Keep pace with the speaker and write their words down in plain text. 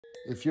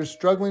If you're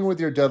struggling with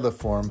your deadlift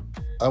form,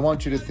 I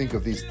want you to think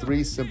of these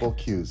 3 simple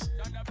cues.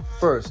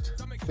 First,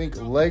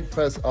 think leg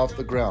press off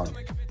the ground.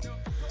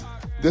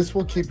 This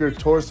will keep your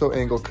torso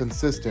angle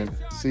consistent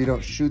so you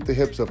don't shoot the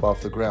hips up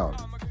off the ground.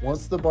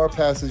 Once the bar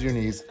passes your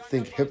knees,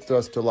 think hip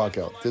thrust to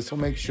lockout. This will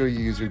make sure you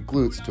use your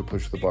glutes to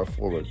push the bar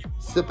forward.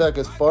 Sit back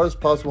as far as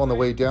possible on the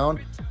way down.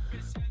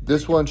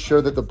 This will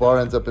ensure that the bar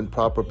ends up in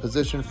proper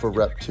position for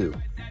rep 2.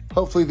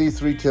 Hopefully these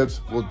 3 tips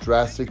will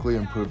drastically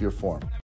improve your form.